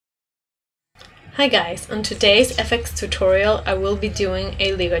Hi guys, on today's FX tutorial I will be doing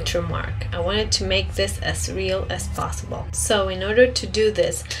a ligature mark. I wanted to make this as real as possible. So in order to do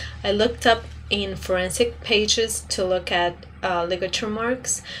this, I looked up in forensic pages to look at ligature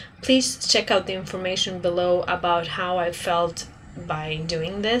marks. Please check out the information below about how I felt by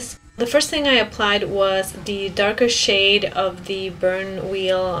doing this. The first thing I applied was the darker shade of the Burn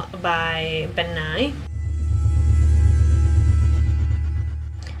Wheel by Ben Nye.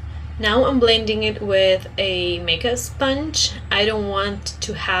 Now I'm blending it with a makeup sponge. I don't want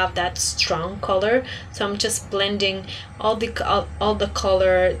to have that strong color, so I'm just blending all the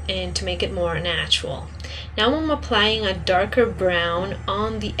color and to make it more natural. Now I'm applying a darker brown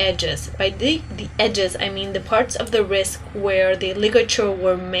on the edges. By the edges, I mean the parts of the wrist where the ligature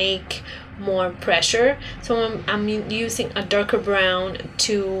will make more pressure. So I'm using a darker brown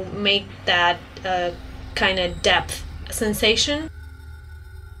to make that kind of depth sensation.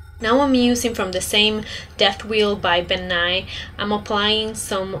 Now I'm using from the same Death Wheel by Ben Nye. I'm applying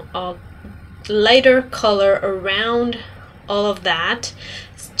some lighter color around all of that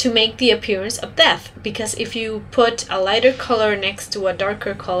to make the appearance of death, because if you put a lighter color next to a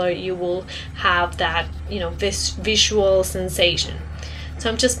darker color, you will have that, visual sensation.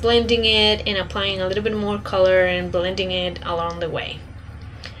 So I'm just blending it and applying a little bit more color and blending it along the way.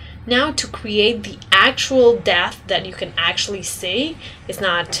 Now to create the actual death that you can actually see, it's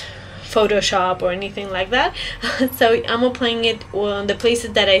not Photoshop or anything like that. So I'm applying it on the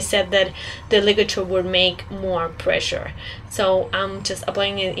places that I said that the ligature would make more pressure. So I'm just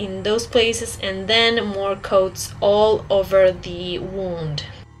applying it in those places and then more coats all over the wound.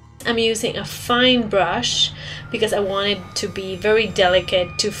 I'm using a fine brush because I want it to be very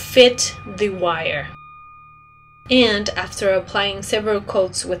delicate to fit the wire. And after applying several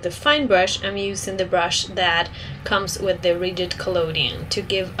coats with the fine brush, I'm using the brush that comes with the rigid collodion to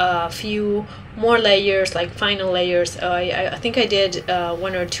give a few more layers, like final layers. I think I did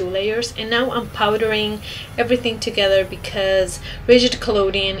 1 or 2 layers. And now I'm powdering everything together because rigid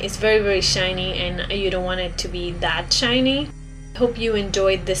collodion is very shiny and you don't want it to be that shiny. I hope you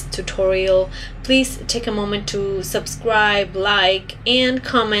enjoyed this tutorial. Please take a moment to subscribe, like, and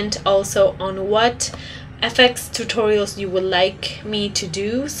comment also on what FX tutorials you would like me to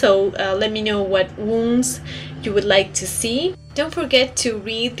do. So let me know what wounds you would like to see. Don't forget to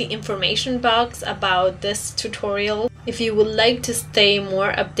read the information box about this tutorial. If you would like to stay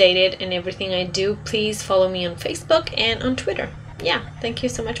more updated in everything I do, please follow me on Facebook and on Twitter. Yeah, thank you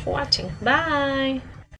so much for watching. Bye!